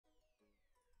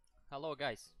Hello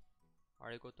guys,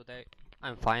 are you good today?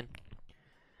 I'm fine.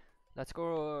 Let's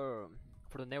go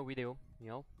for the new video.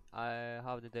 I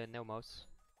have the new mouse.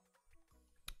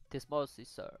 This mouse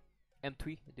is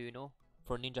M3, do you know?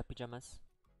 For ninja pajamas.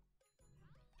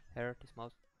 Here, this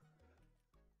mouse.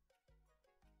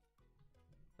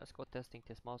 Let's go testing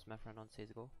this mouse, my friend, on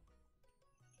CsGo.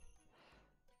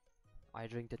 I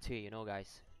drink the tea,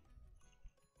 guys.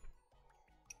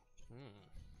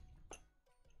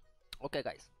 Okay,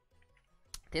 guys.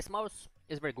 This mouse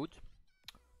is very good.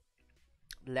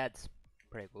 LEDs,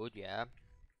 pretty good, yeah.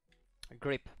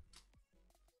 Grip,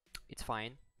 it's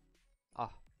fine.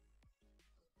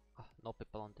 No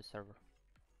people on the server.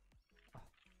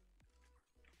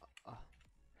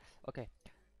 Okay.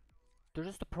 There's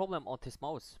just a problem on this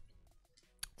mouse.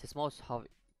 This mouse have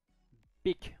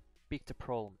big the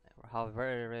problem. Have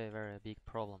very big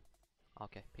problem.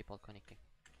 Okay, people connecting.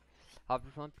 Have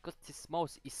problem because this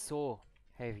mouse is so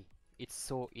heavy. It's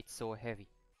so heavy.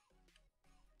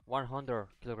 100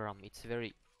 kilogram. It's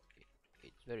very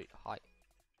high.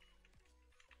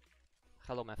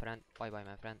 Hello, my friend. Bye bye,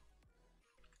 my friend.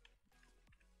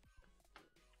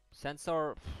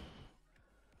 Sensor.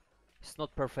 It's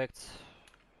not perfect.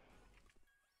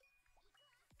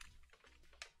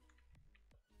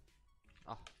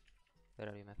 Where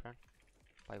are you, my friend?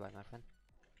 Bye bye, my friend.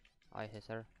 Hi, hey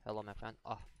sir. Hello, my friend.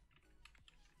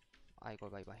 I go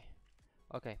bye bye.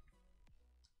 Okay.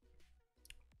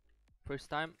 First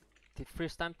time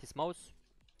this mouse.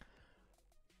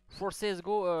 For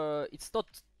CsGo, it's not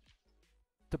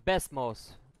the best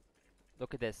mouse.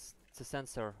 Look at this. It's a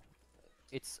sensor.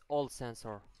 It's all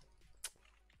sensor.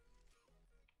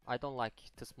 I don't like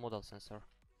this model sensor.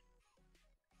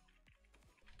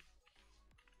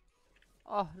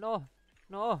 Oh no,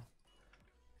 no!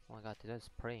 Oh my god, it is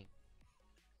spraying.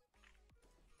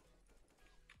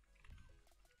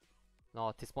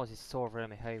 No, this mouse is so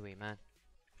very highway, man.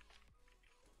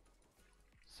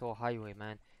 So highway,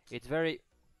 man. It's very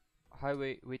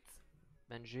highway with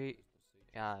G.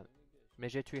 Yeah,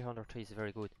 G 303 is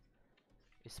very good.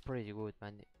 It's pretty good,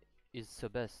 man. It's the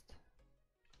best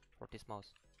for this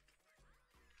mouse.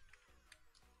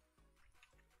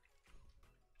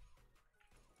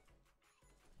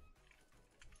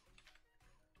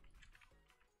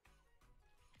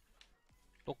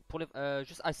 Donc pour les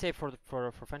just I say for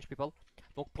French people.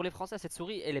 Donc pour les Français, cette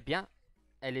souris elle est bien.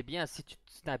 Elle est bien si tu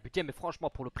as un budget, mais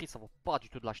franchement pour le prix ça vaut pas du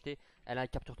tout de l'acheter. Elle a un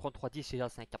capteur 3310, c'est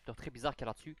un capteur très bizarre qu'elle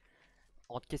a dessus.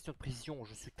 En question de précision,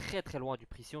 je suis très loin du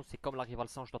précision. C'est comme la Rival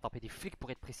 100, je dois taper des flics pour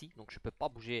être précis. Donc je peux pas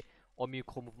bouger au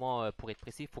micro-mouvement pour être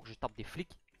précis. Il faut que je tape des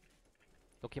flics.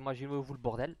 Donc imaginez-vous le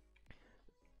bordel.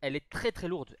 Elle est très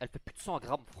lourde. Elle fait plus de 100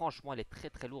 grammes. Franchement, elle est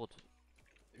très lourde.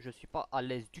 Je suis pas à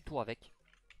l'aise du tout avec.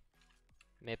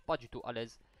 Mais pas du tout à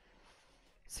l'aise.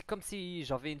 C'est comme si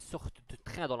j'avais une sorte de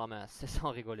train dans la main. C'est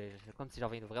sans rigoler. C'est comme si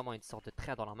j'avais vraiment une sorte de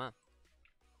train dans la main.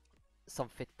 Ça me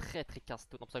fait très casse.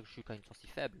 C'est comme ça que je suis quand même si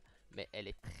faible. Mais elle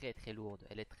est très lourde.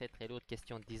 Elle est très lourde.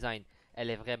 Question de design. Elle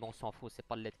est vraiment, on s'en fout. C'est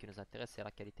pas le LED qui nous intéresse. C'est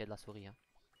la qualité de la souris. Hein.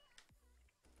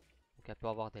 Donc elle peut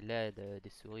avoir des LED, des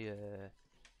souris.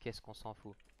 Qu'est-ce qu'on s'en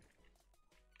fout.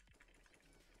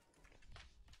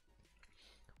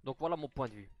 Donc voilà mon point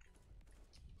de vue.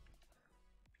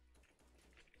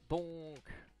 Donc,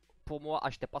 pour moi,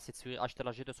 achetez pas cette souris, achetez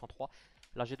la G203.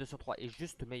 La G203 est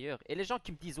juste meilleure. Et les gens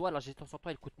qui me disent, ouais, la G203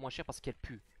 elle coûte moins cher parce qu'elle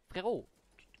pue. Frérot,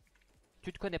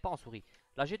 tu te connais pas en souris.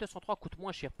 La G203 coûte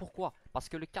moins cher. Pourquoi? Parce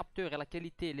que le capteur et la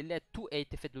qualité, les LED, tout a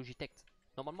été fait de Logitech.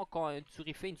 Normalement, quand une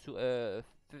souris fait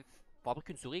fabrique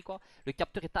une souris, quoi, le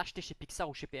capteur est acheté chez Pixart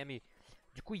ou chez PME.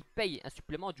 Du coup, ils payent un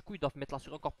supplément. Du coup, ils doivent mettre la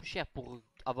souris encore plus chère pour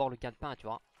avoir le gain de pain, tu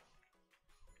vois.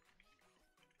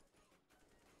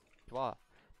 Tu vois.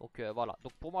 Donc voilà,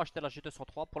 donc pour moi acheter la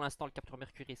G203, pour l'instant le capteur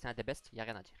Mercury c'est un des best, il n'y a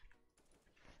rien à dire.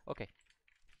 Ok.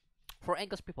 For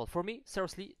English people, for me,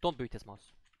 seriously, don't buy this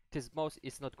mouse. This mouse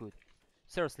is not good.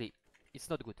 Seriously, it's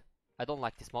not good. I don't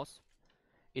like this mouse.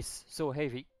 It's so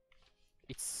heavy.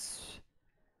 It's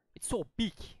so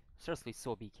big. Seriously, it's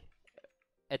so big.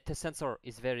 And the sensor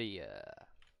is very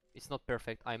it's not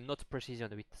perfect. I'm not precision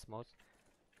with this mouse.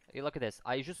 Hey, look at this.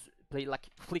 I just play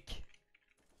like flick.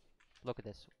 Look at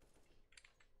this.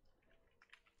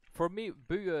 For me,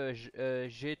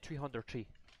 G303.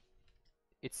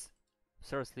 It's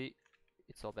seriously,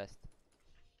 it's all best.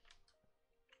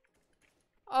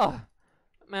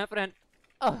 My friend.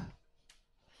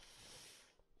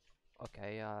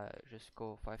 Okay, just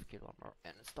go 5 kilo more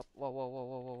and stop.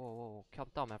 Whoa. Calm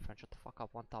down, my friend. Shut the fuck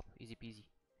up. One tap. Easy peasy.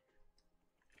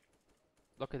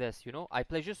 Look at this, I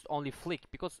play just only flick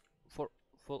because for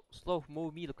slow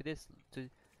move me, look at this.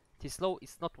 This slow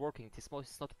is not working. This mouse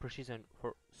is not precision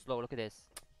for slow. Look at this.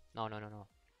 No, no, no, no.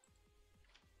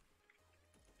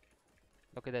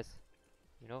 Look at this.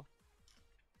 You know?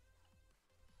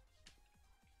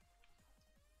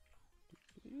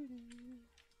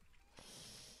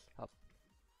 Up.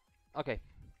 Okay.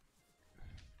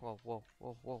 Whoa, whoa,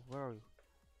 whoa, whoa. Where are you?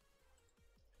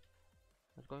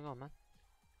 What's going on, man?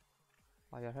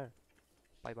 Why you're here?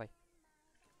 Bye bye.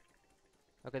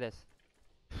 Look at this.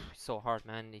 It's so hard,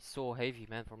 man. It's so heavy,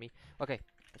 man, for me. Okay,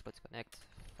 let's go disconnect.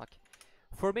 Fuck.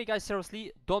 For me, guys,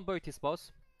 seriously, don't buy this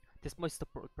mouse. This mouse is the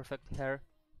perfect hair.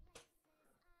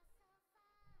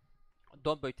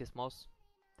 Don't buy this mouse.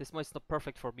 This mouse is not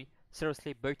perfect for me.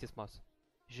 Seriously, buy this mouse.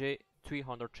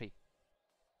 G303.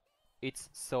 It's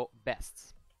so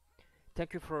best.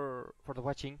 Thank you for the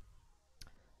watching.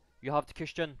 You have the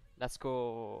question. Let's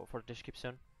go for the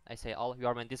description. I say all. You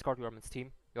are my Discord. You are my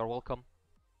Steam. You are welcome.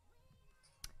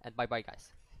 And bye bye,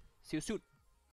 guys. See you soon.